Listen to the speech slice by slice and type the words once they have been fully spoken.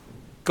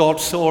God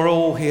saw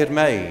all he had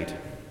made.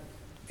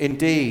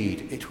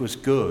 Indeed, it was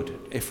good.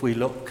 If we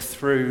look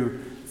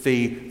through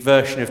the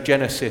version of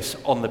Genesis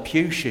on the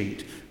pew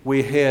sheet,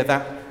 we hear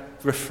that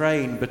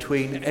refrain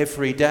between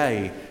every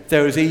day.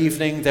 There was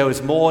evening, there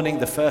was morning,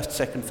 the first,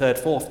 second, third,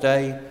 fourth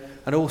day,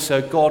 and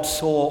also God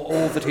saw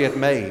all that he had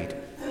made.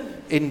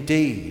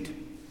 Indeed,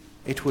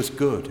 it was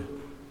good.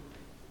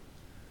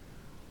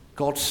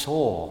 God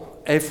saw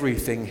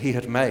everything he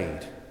had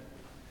made.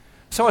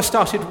 So I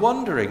started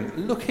wondering,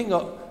 looking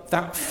at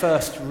that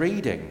first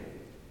reading,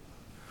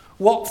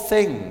 what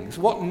things,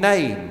 what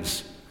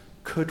names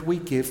could we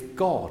give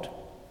God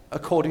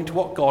according to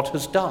what God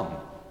has done?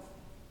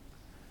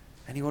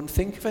 Anyone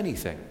think of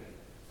anything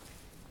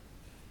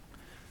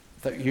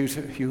that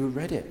you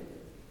read it?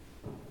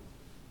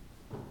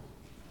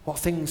 What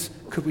things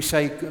could we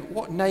say,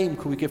 what name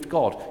could we give to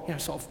God? You know,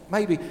 sort of,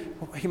 maybe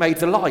he made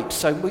the light,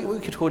 so we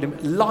could call him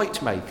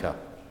Light Maker.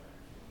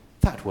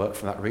 That'd work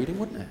from that reading,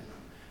 wouldn't it?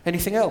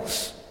 Anything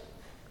else?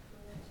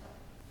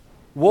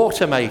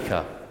 Water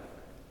Maker.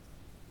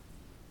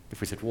 If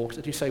we said water,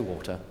 did you say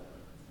water?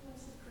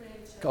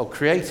 Oh,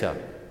 Creator.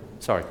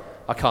 Sorry,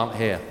 I can't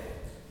hear.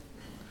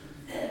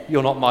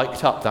 You're not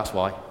mic'd up, that's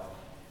why.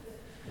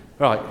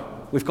 Right,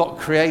 we've got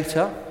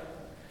Creator,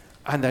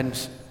 and then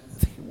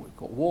we've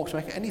got Water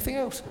Maker. Anything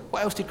else?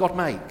 What else did God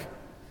make?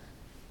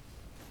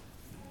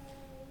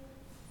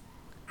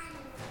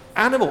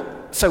 Animal.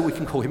 So we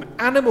can call him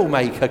Animal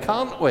Maker,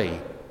 can't we?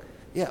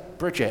 Yeah,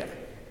 Bridget.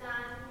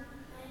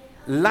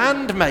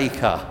 Land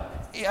Maker.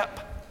 Yep.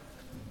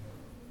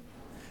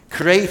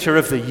 Creator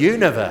of the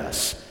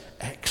universe.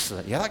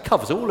 Excellent. Yeah, that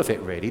covers all of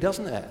it really,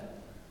 doesn't it?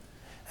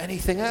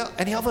 Anything else?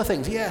 Any other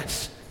things?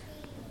 Yes.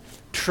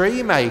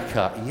 Tree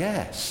Maker.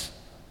 Yes.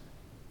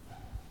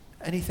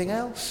 Anything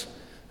else?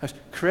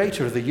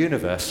 Creator of the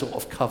universe sort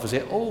of covers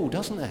it all,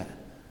 doesn't it?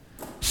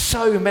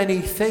 So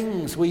many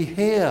things we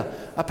hear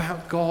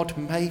about God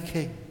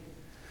making.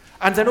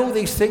 And then all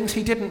these things,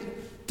 he didn't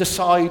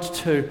decide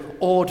to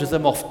order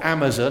them off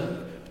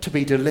Amazon to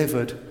be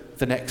delivered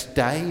the next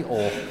day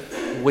or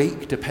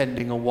week,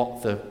 depending on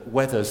what the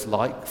weather's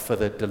like for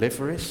the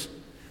deliveries.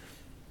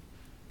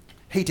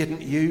 He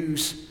didn't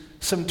use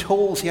some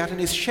tools he had in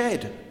his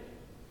shed.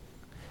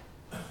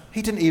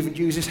 He didn't even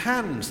use his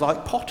hands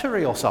like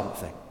pottery or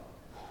something.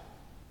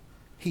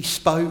 He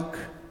spoke.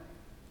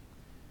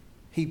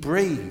 He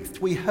breathed.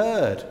 We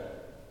heard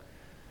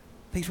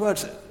these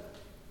words.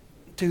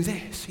 Do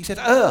this. He said,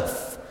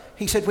 earth.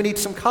 He said, we need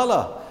some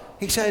colour.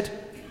 He said,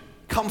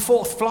 come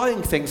forth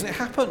flying things. And it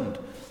happened.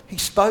 He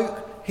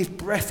spoke. His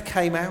breath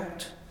came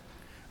out.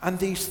 And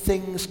these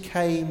things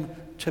came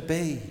to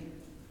be.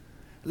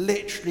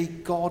 Literally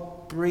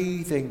God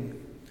breathing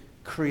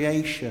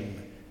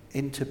creation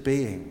into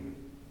being.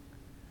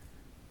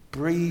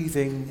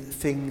 Breathing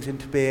things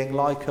into being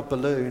like a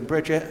balloon.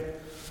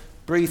 Bridget,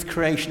 breathe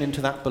creation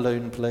into that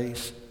balloon,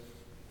 please.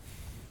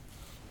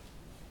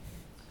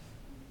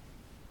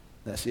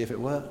 Let's see if it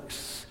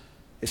works.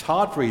 It's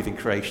hard breathing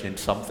creation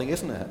into something,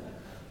 isn't it?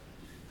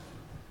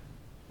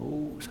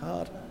 Oh, it's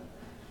hard.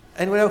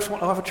 Anyone else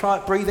want to have a try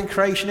at breathing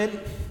creation in?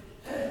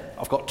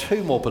 I've got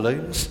 2 more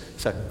balloons.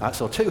 So I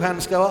saw 2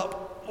 hands go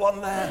up,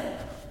 1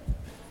 there.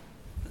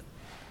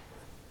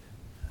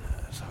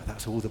 So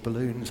that's all the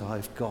balloons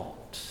I've got.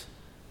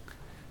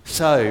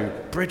 So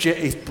Bridget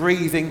is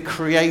breathing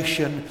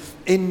creation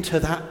into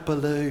that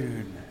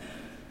balloon.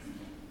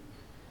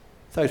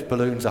 Those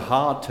balloons are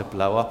hard to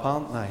blow up,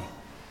 aren't they?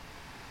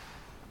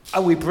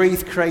 And we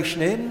breathe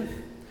creation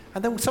in,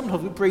 and then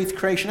sometimes we breathe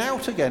creation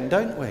out again,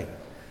 don't we?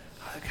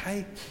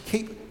 Okay,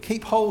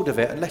 keep hold of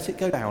it and let it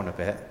go down a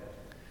bit.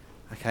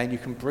 Okay, and you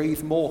can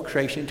breathe more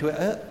creation into it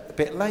a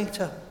bit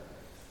later.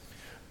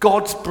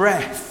 God's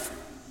breath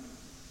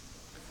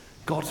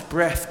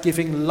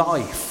giving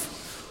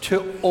life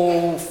to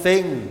all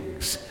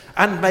things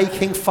and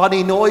making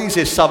funny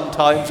noises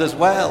sometimes as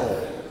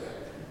well.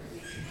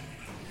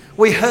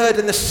 We heard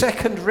in the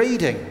second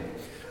reading,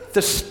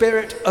 the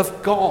Spirit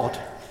of God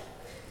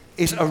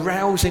is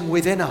arousing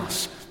within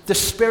us. The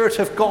Spirit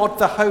of God,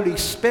 the Holy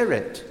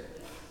Spirit,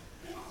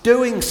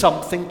 doing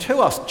something to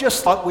us,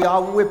 just like we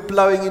are when we're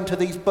blowing into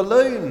these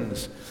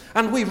balloons.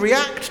 And we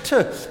react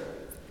to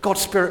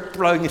God's Spirit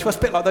blowing into us, a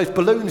bit like those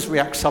balloons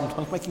react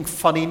sometimes, making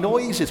funny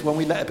noises when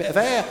we let a bit of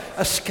air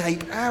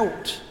escape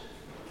out.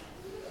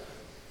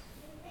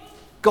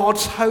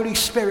 God's Holy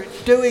Spirit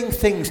doing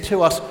things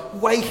to us,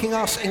 waking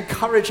us,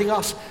 encouraging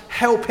us,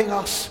 helping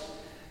us,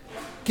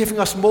 giving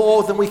us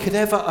more than we could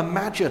ever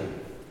imagine.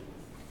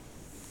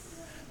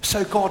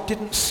 So God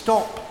didn't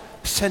stop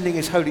sending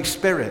his Holy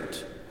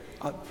Spirit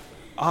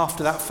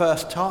after that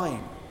first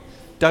time.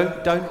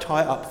 Don't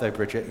tie it up though,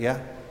 Bridget, yeah?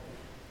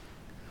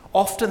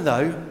 Often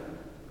though,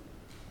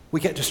 we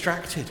get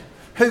distracted.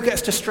 Who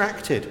gets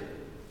distracted?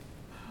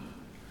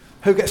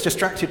 Who gets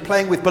distracted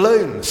playing with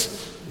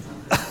balloons?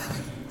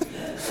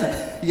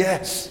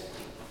 Yes.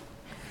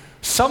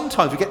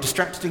 Sometimes we get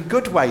distracted in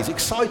good ways,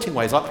 exciting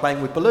ways, like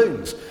playing with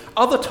balloons.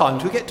 Other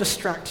times we get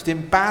distracted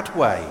in bad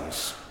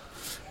ways.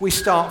 We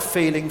start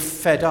feeling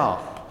fed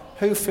up.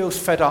 Who feels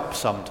fed up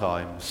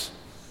sometimes?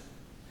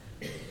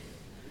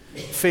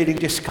 feeling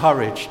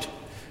discouraged,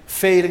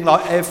 feeling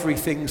like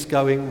everything's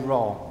going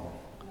wrong.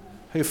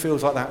 Who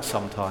feels like that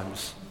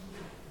sometimes?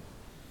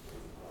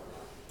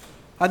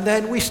 And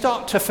then we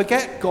start to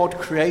forget God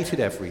created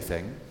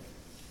everything.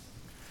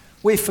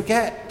 We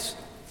forget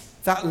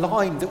that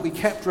line that we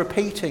kept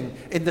repeating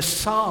in the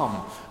psalm.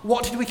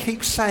 What did we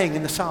keep saying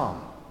in the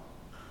psalm?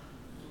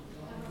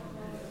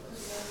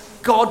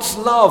 God's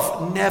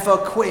love never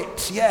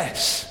quits.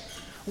 Yes.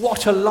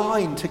 What a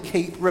line to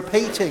keep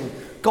repeating.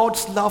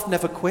 God's love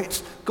never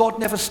quits. God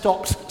never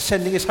stops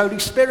sending his Holy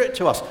Spirit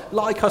to us,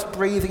 like us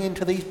breathing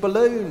into these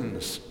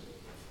balloons.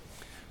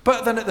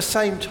 But then at the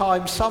same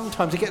time,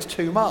 sometimes it gets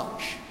too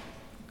much.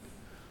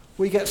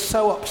 We get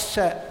so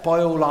upset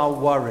by all our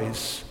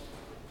worries.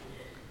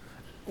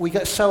 We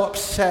get so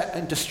upset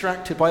and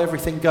distracted by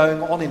everything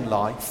going on in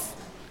life.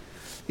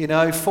 You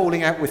know,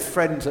 falling out with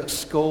friends at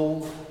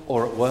school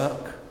or at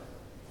work.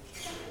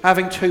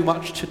 Having too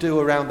much to do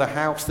around the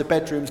house. The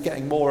bedroom's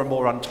getting more and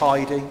more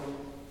untidy.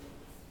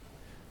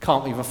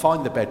 Can't even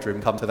find the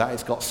bedroom, come to that,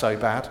 it's got so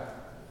bad.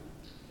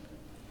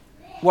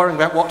 Worrying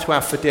about what to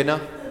have for dinner.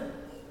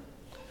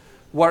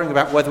 Worrying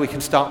about whether we can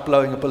start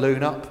blowing a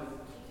balloon up.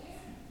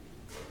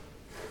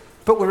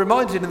 But we're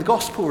reminded in the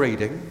gospel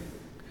reading,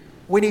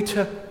 we need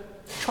to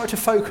try to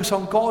focus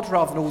on God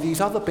rather than all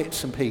these other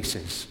bits and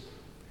pieces.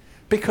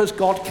 Because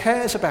God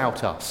cares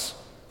about us.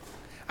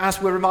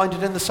 As we're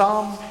reminded in the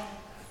psalm,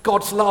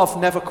 God's love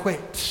never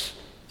quits.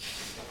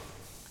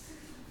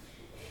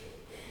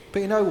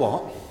 But you know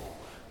what?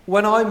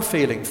 When I'm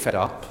feeling fed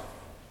up,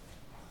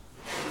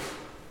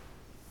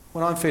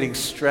 when I'm feeling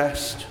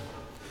stressed,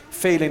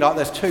 feeling like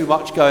there's too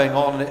much going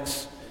on,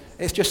 it's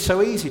just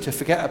so easy to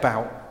forget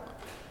about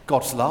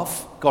God's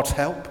love, God's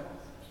help.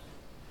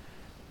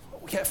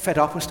 We get fed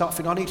up and start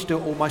thinking, I need to do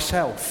it all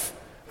myself.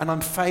 And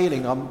I'm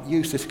failing, I'm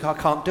useless, I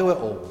can't do it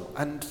all.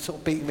 And sort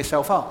of beating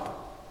myself up.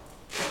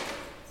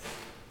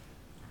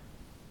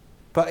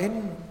 But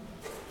in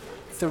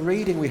the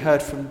reading we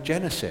heard from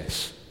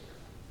Genesis,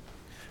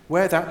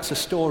 where that's a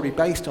story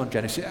based on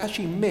Genesis, it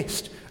actually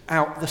missed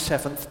out the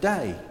seventh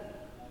day.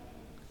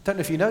 Don't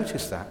know if you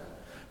noticed that.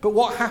 But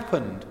what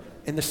happened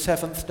in the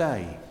seventh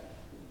day?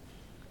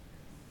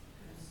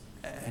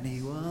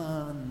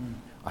 Anyone?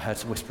 I heard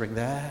some whispering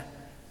there.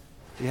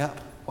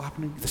 Yep. What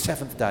happened the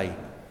seventh day?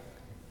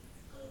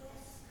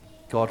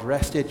 God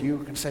rested. You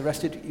were going to say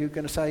rested. You were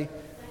going to say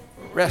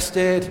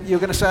rested. You were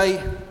going to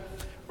say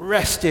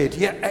rested.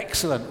 Yeah,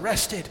 excellent.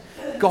 Rested.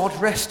 God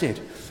rested.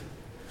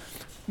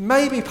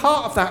 Maybe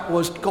part of that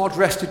was God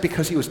rested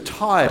because he was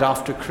tired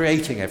after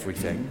creating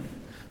everything.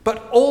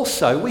 But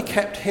also we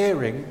kept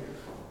hearing,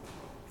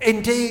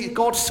 indeed,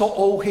 God saw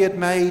all he had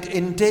made.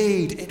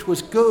 Indeed, it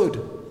was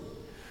good.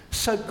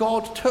 So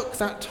God took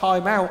that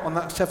time out on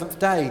that seventh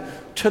day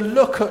to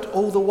look at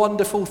all the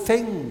wonderful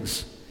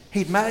things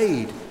he'd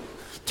made,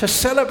 to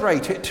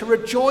celebrate it, to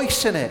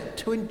rejoice in it,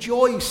 to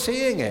enjoy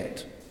seeing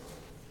it.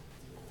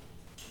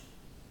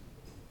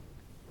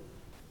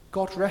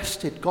 God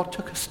rested. God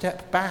took a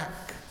step back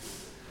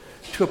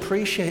to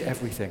appreciate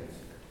everything.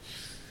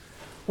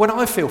 When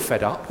I feel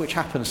fed up, which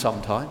happens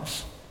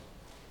sometimes,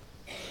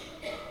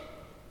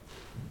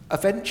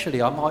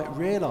 eventually I might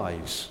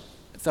realise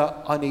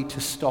that I need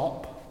to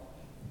stop.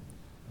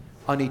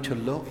 I need to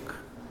look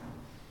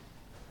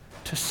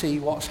to see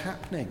what's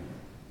happening.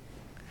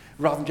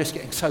 Rather than just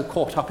getting so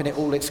caught up in it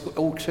all, it's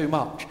all too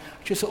much.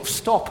 Just sort of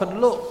stop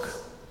and look.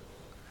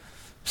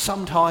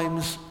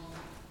 Sometimes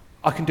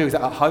I can do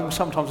that at home.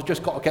 Sometimes I've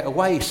just got to get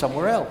away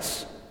somewhere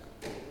else.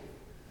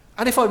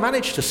 And if I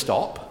manage to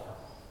stop,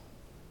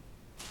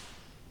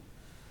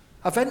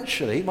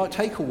 eventually, it might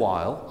take a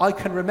while, I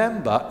can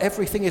remember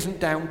everything isn't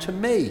down to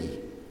me.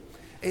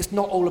 It's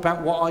not all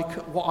about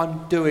what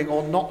I'm doing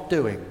or not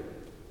doing.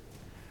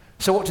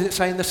 So what does it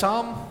say in the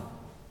psalm?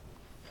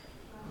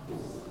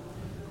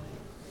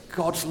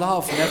 God's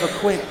love never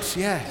quits,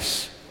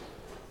 yes.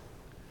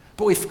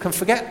 But we can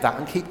forget that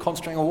and keep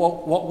concentrating on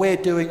what we're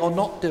doing or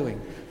not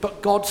doing.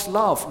 But God's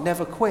love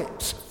never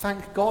quits.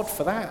 Thank God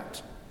for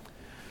that.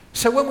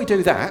 So when we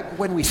do that,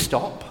 when we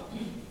stop,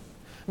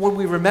 when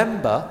we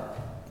remember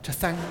to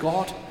thank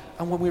God,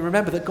 and when we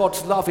remember that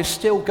God's love is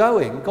still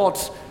going,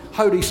 God's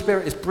Holy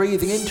Spirit is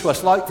breathing into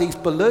us like these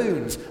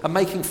balloons and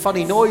making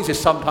funny noises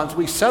sometimes,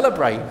 we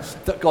celebrate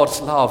that God's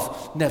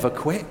love never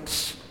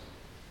quits.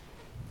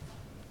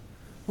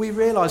 We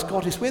realise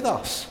God is with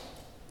us,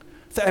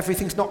 that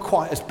everything's not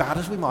quite as bad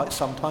as we might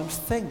sometimes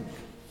think.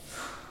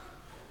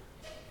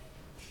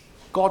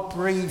 God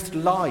breathed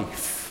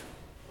life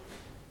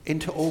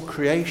into all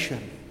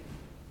creation,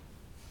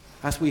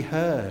 as we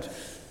heard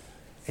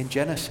in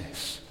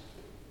Genesis.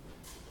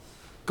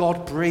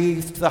 God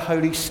breathed the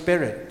Holy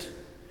Spirit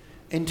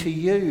into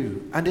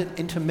you and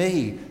into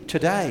me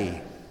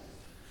today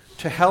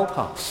to help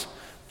us,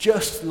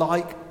 just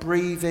like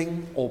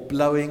breathing or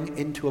blowing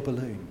into a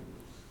balloon.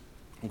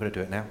 I'm going to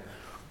do it now.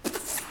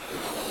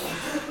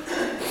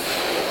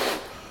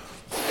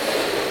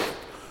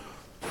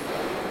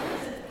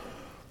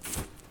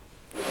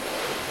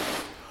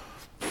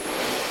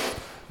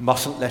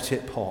 Mustn't let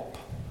it pop.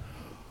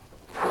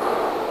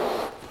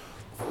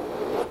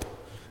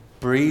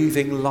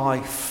 breathing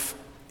life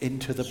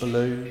into the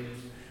balloon,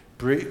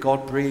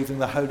 God breathing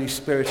the Holy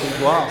Spirit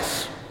into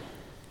us.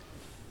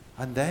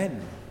 And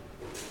then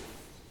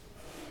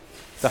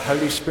the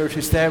Holy Spirit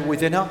is there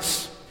within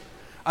us.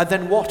 And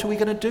then what are we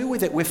going to do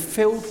with it? We're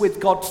filled with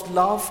God's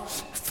love,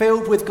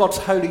 filled with God's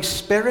Holy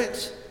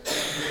Spirit.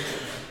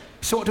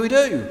 So what do we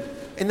do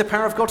in the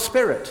power of God's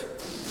Spirit?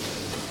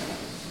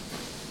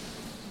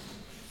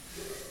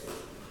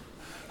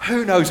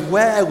 Who knows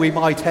where we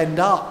might end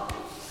up?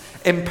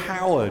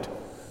 Empowered,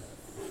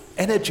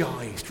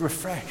 energized,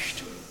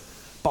 refreshed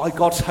by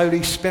God's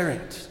Holy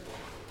Spirit.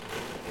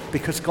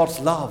 Because God's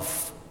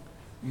love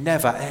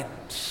never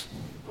ends.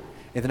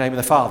 In the name of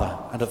the Father,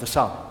 and of the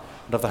Son,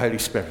 and of the Holy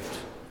Spirit.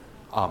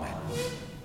 Amen.